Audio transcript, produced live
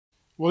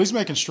Well, he's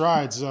making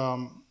strides.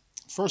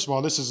 First of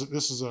all, this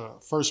is a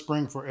first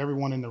spring for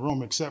everyone in the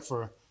room except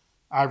for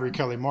Ivory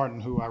Kelly Martin,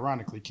 who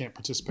ironically can't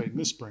participate in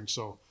this spring.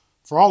 So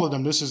for all of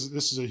them, this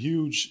is a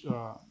huge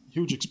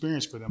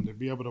experience for them to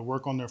be able to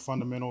work on their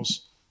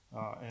fundamentals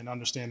and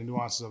understand the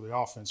nuances of the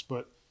offense.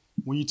 But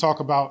when you talk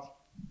about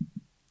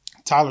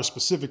Tyler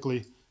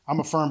specifically, I'm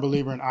a firm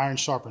believer in iron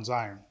sharpens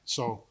iron.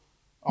 So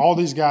all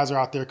these guys are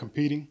out there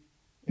competing.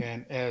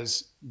 And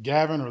as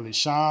Gavin or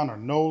LeSean or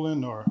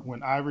Nolan or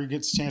when Ivory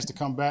gets a chance to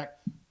come back,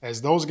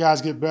 as those guys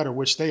get better,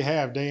 which they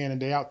have day in and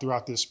day out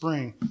throughout this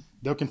spring,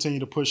 they'll continue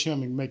to push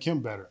him and make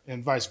him better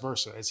and vice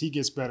versa. As he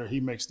gets better,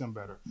 he makes them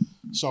better.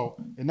 So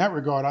in that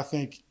regard, I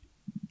think,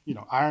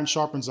 iron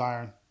sharpens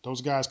iron.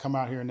 Those guys come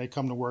out here and they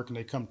come to work and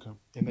they come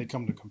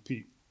to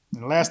compete.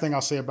 And the last thing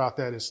I'll say about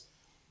that is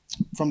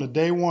from the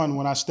day one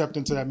when I stepped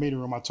into that meeting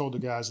room, I told the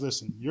guys,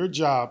 listen, your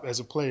job as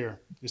a player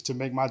is to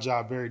make my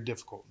job very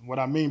difficult. And what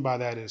I mean by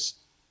that is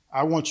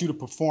I want you to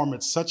perform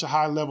at such a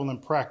high level in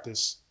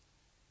practice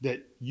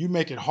that you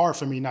make it hard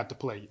for me not to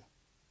play you.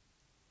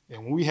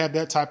 And when we have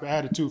that type of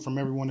attitude from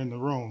everyone in the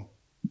room,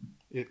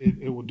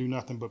 it will do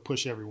nothing but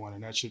push everyone,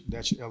 and that should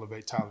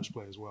elevate Tyler's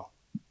play as well.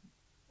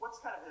 What's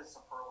kind of his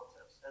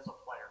superlatives as a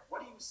player?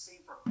 What do you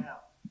see from him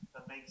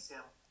that makes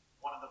him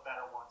one of the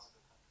better ones in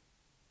the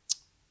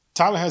country?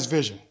 Tyler has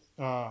vision.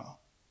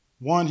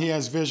 One, he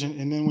has vision,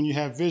 and then when you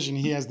have vision,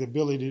 he has the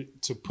ability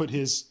to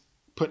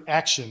put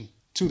action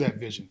to that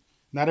vision.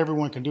 Not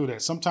everyone can do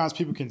that. Sometimes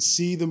people can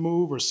see the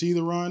move or see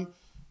the run,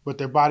 but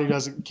their body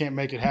can't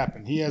make it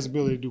happen. He has the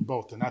ability to do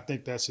both, and I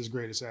think that's his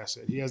greatest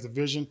asset. He has the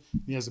vision.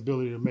 He has the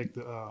ability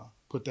to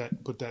put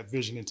that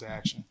vision into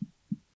action.